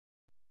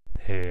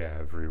Hey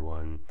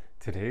everyone,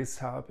 today's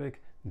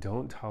topic,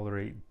 don't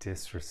tolerate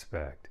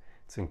disrespect.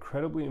 It's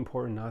incredibly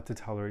important not to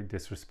tolerate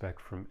disrespect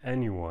from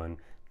anyone,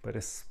 but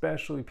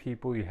especially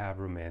people you have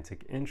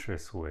romantic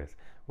interests with,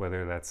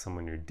 whether that's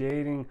someone you're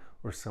dating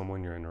or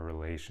someone you're in a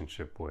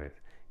relationship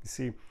with. You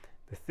see,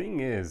 the thing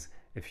is,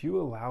 if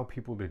you allow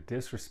people to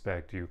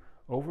disrespect you,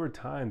 over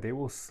time they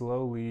will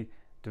slowly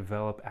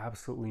develop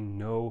absolutely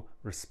no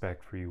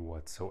respect for you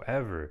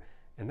whatsoever.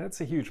 And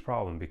that's a huge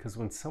problem because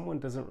when someone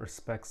doesn't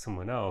respect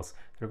someone else,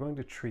 they're going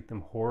to treat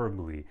them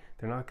horribly.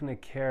 They're not going to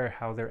care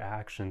how their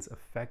actions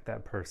affect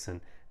that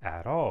person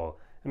at all.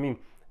 I mean,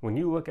 when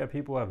you look at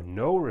people who have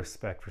no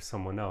respect for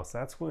someone else,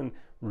 that's when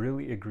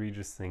really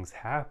egregious things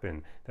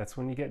happen. That's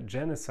when you get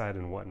genocide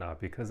and whatnot,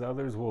 because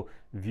others will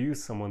view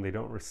someone they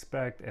don't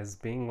respect as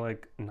being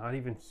like not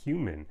even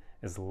human,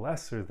 as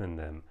lesser than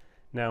them.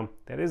 Now,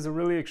 that is a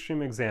really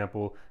extreme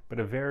example, but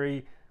a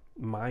very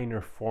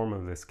minor form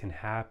of this can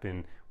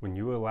happen when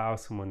you allow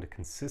someone to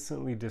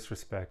consistently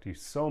disrespect you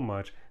so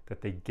much that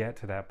they get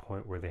to that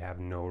point where they have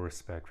no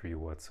respect for you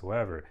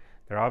whatsoever.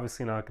 They're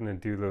obviously not going to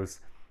do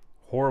those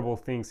horrible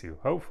things to you,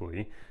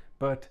 hopefully,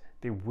 but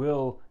they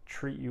will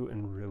treat you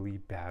in really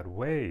bad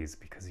ways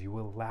because you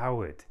allow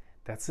it.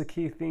 That's the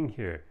key thing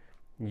here.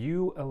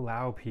 You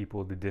allow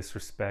people to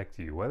disrespect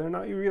you. Whether or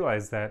not you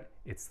realize that,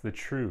 it's the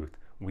truth.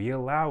 We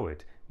allow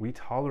it. We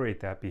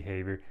tolerate that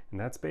behavior, and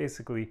that's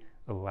basically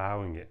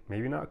allowing it.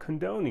 Maybe not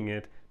condoning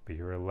it, but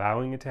you're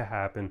allowing it to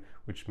happen,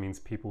 which means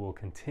people will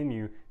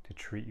continue to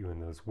treat you in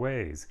those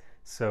ways.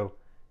 So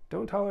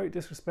don't tolerate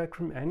disrespect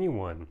from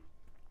anyone.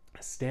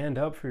 Stand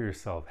up for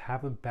yourself,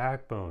 have a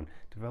backbone,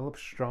 develop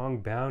strong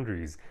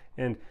boundaries.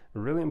 And a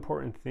really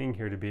important thing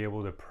here to be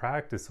able to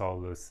practice all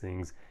those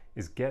things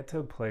is get to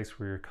a place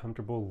where you're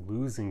comfortable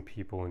losing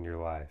people in your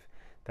life.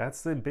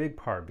 That's the big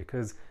part,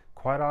 because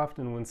quite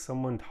often when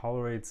someone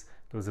tolerates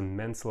those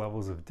immense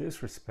levels of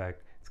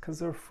disrespect, it's because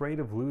they're afraid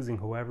of losing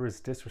whoever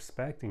is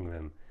disrespecting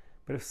them.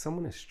 But if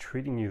someone is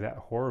treating you that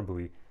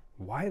horribly,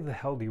 why the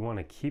hell do you want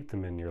to keep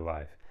them in your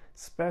life?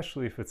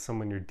 Especially if it's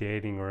someone you're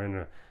dating or in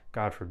a,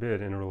 God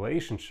forbid, in a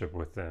relationship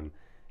with them.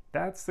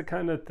 That's the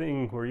kind of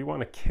thing where you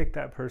want to kick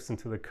that person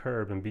to the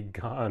curb and be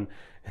gone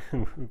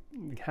and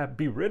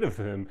be rid of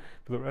them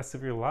for the rest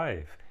of your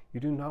life. You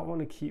do not want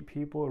to keep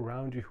people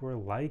around you who are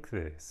like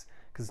this,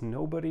 because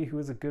nobody who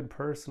is a good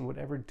person would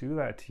ever do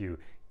that to you,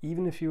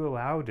 even if you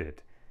allowed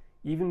it.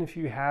 Even if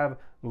you have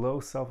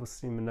low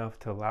self-esteem enough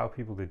to allow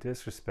people to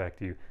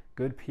disrespect you,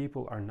 good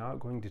people are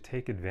not going to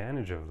take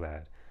advantage of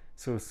that.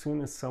 So as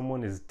soon as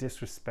someone is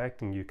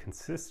disrespecting you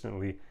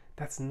consistently,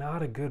 that's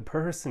not a good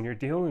person you're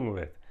dealing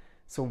with.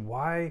 So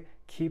why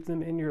keep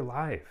them in your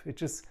life?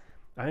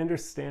 I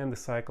understand the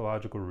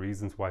psychological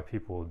reasons why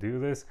people will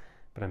do this,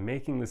 but I'm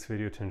making this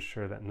video to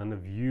ensure that none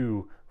of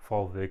you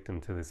fall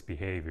victim to this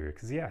behavior.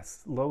 Because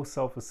yes, low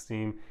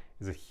self-esteem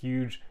is a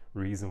huge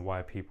reason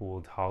why people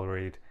will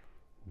tolerate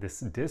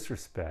this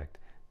disrespect,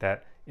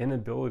 that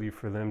inability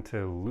for them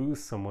to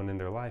lose someone in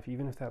their life,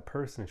 even if that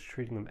person is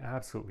treating them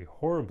absolutely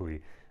horribly. I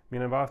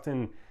mean, I've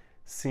often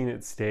seen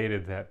it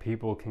stated that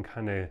people can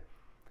kind of,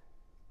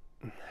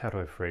 how do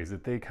I phrase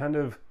it? They kind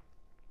of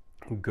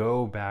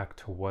go back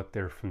to what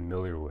they're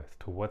familiar with,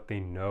 to what they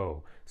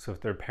know. So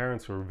if their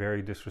parents were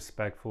very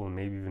disrespectful and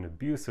maybe even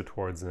abusive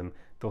towards them,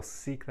 they'll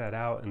seek that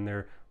out in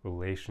their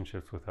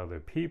relationships with other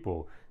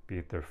people, be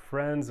it their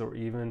friends or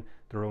even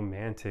their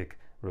romantic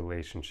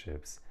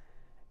relationships.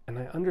 And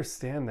I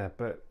understand that,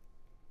 but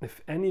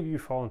if any of you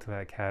fall into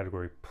that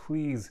category,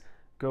 please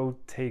go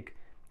take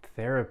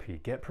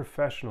therapy, get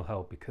professional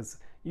help, because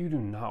you do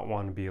not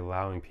want to be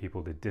allowing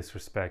people to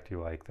disrespect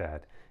you like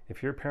that.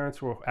 If your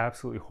parents were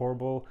absolutely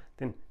horrible,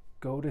 then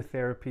go to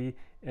therapy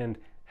and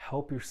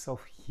help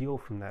yourself heal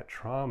from that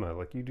trauma.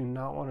 Like, you do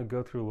not want to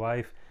go through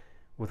life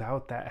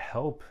without that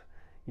help.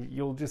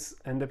 You'll just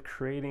end up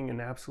creating an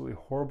absolutely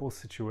horrible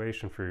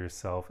situation for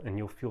yourself, and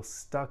you'll feel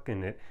stuck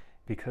in it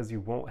because you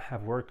won't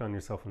have worked on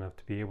yourself enough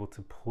to be able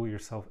to pull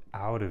yourself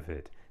out of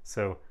it.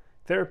 So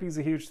therapy is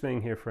a huge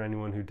thing here for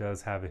anyone who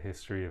does have a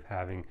history of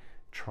having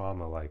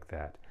trauma like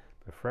that.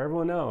 But for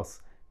everyone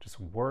else, just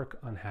work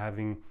on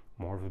having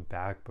more of a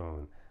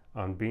backbone,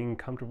 on being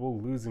comfortable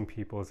losing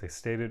people, as I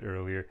stated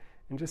earlier,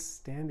 and just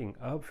standing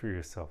up for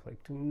yourself.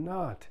 Like, do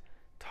not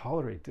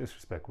tolerate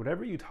disrespect.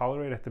 Whatever you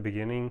tolerate at the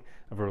beginning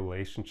of a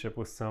relationship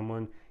with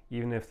someone,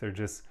 even if they're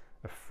just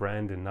a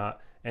friend and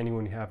not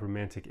anyone you have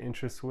romantic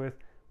interests with,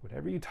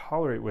 whatever you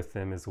tolerate with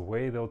them is the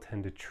way they'll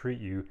tend to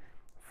treat you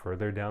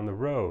further down the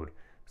road.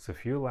 So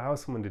if you allow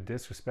someone to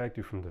disrespect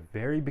you from the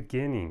very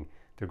beginning,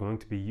 they're going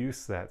to be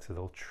used to that, so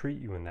they'll treat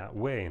you in that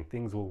way, and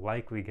things will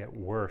likely get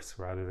worse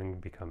rather than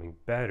becoming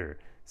better.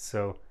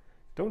 So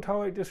don't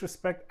tolerate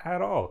disrespect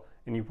at all,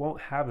 and you won't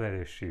have that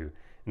issue.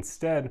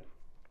 Instead,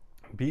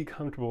 be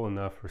comfortable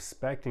enough,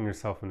 respecting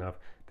yourself enough,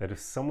 that if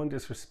someone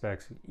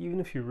disrespects you,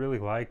 even if you really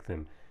like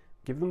them,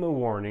 give them a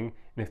warning,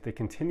 and if they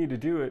continue to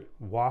do it,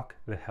 walk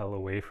the hell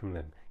away from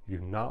them. You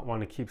do not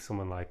want to keep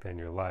someone like that in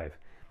your life.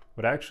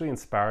 What actually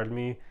inspired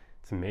me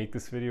to make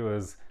this video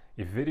is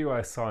a video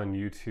I saw on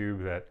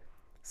YouTube that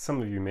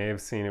some of you may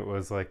have seen, it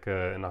was like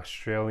an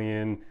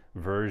Australian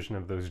version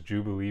of those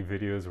Jubilee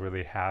videos where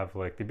they have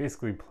like, they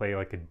basically play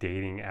like a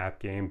dating app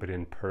game, but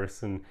in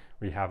person,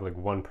 where you have like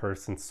one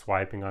person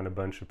swiping on a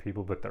bunch of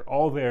people, but they're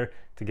all there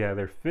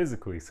together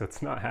physically. So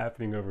it's not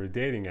happening over a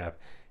dating app.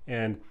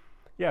 And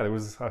yeah, there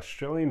was this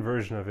Australian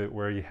version of it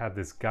where you had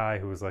this guy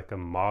who was like a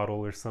model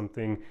or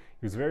something.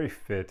 He was very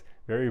fit,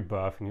 very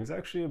buff, and he was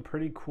actually a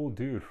pretty cool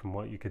dude from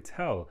what you could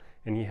tell.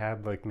 And he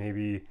had like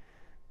maybe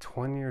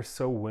 20 or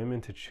so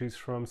women to choose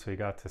from, so he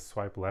got to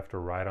swipe left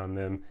or right on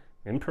them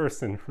in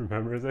person,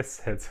 remember, as I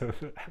said. So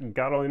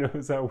God only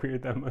knows how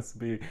weird that must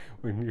be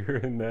when you're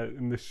in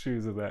the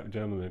shoes of that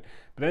gentleman.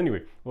 But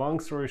anyway, long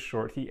story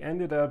short, he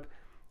ended up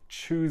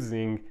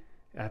choosing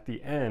at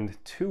the end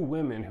 2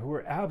 women who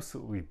were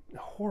absolutely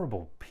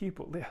horrible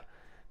people.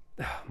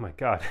 Oh my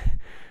God.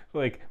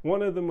 Like,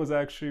 one of them was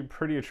actually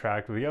pretty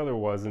attractive, the other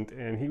wasn't,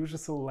 and he was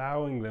just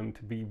allowing them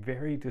to be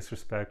very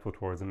disrespectful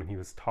towards him, and he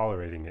was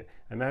tolerating it.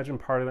 I imagine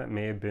part of that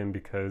may have been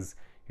because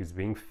he was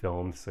being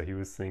filmed, so he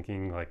was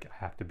thinking, like, I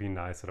have to be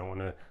nice, I don't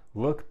want to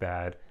look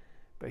bad.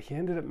 But he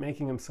ended up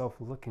making himself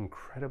look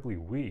incredibly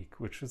weak,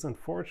 which is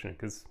unfortunate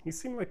because he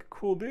seemed like a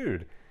cool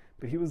dude.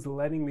 But he was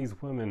letting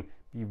these women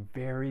be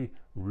very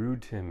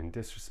rude to him and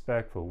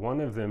disrespectful.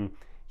 One of them,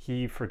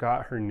 he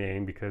forgot her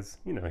name because,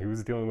 you know, he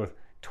was dealing with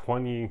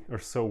 20 or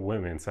so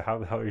women. So how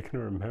the hell are you going to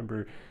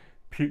remember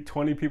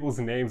 20 people's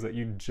names that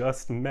you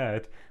just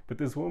met? But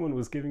this woman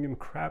was giving him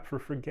crap for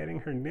forgetting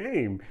her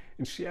name.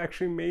 And she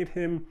actually made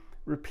him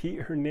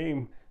repeat her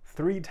name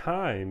 3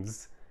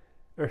 times.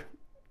 And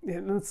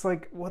it's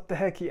like, what the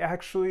heck? He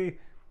actually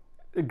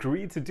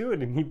agreed to do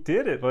it, and he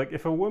did it. Like,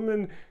 if a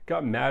woman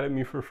got mad at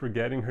me for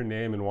forgetting her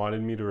name and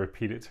wanted me to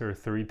repeat it to her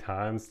 3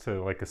 times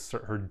to like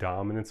assert her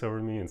dominance over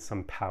me in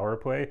some power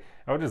play,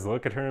 I would just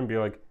look at her and be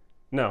like,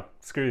 no,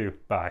 screw you,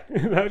 bye.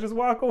 And I would just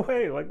walk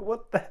away. Like,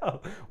 what the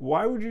hell?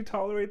 Why would you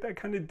tolerate that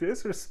kind of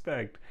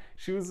disrespect?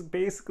 She was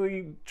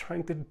basically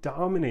trying to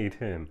dominate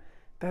him.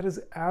 That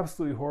is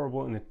absolutely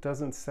horrible, and it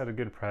doesn't set a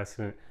good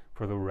precedent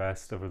for the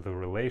rest of the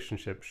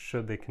relationship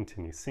should they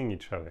continue seeing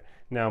each other.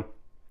 Now,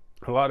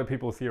 a lot of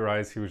people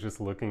theorize he was just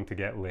looking to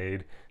get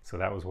laid, so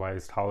that was why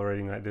he's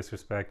tolerating that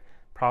disrespect.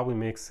 Probably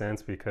makes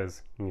sense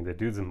because, I mean, the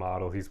dude's a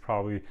model. He's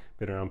probably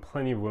been around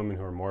plenty of women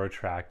who are more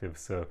attractive,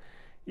 so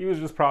he was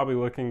just probably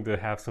looking to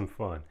have some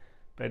fun.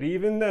 But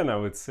even then, I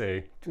would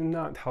say, do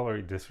not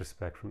tolerate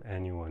disrespect from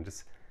anyone.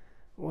 Just,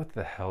 what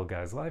the hell,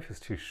 guys? Life is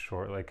too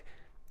short. Like,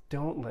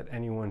 don't let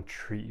anyone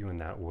treat you in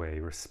that way.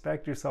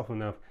 Respect yourself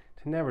enough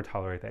to never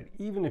tolerate that,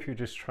 even if you're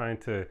just trying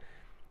to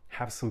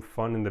have some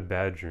fun in the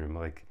bedroom.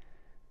 Like,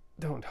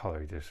 don't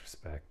tolerate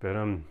disrespect. But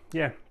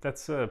yeah,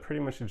 that's pretty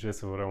much the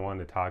gist of what I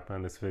wanted to talk about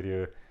in this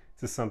video.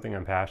 This is something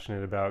I'm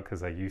passionate about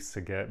because I used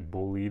to get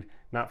bullied,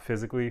 not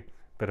physically,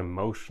 but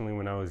emotionally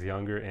when I was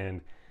younger, and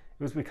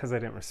it was because I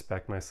didn't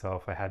respect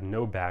myself. I had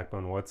no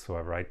backbone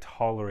whatsoever. I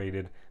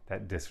tolerated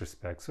that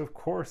disrespect. So of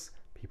course,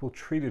 people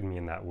treated me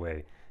in that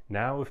way.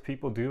 Now, if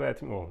people do that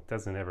to me, well, it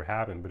doesn't ever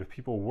happen, but if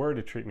people were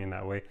to treat me in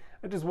that way,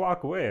 I'd just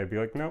walk away. I'd be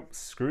like, nope,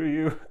 screw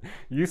you.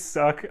 You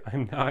suck.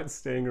 I'm not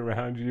staying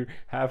around you.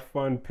 Have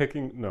fun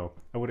picking. No,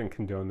 I wouldn't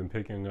condone them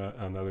picking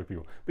on other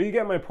people. But you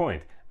get my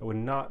point. I would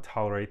not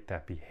tolerate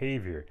that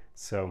behavior.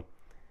 So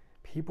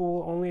people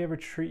will only ever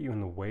treat you in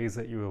the ways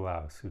that you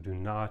allow. So do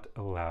not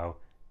allow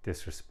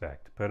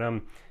disrespect. But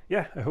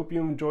yeah, I hope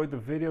you enjoyed the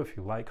video. If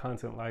you like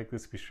content like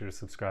this, be sure to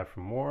subscribe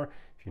for more.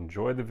 If you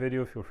enjoyed the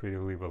video, feel free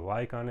to leave a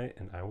like on it,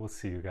 and I will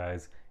see you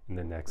guys in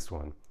the next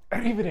one.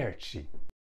 Arrivederci.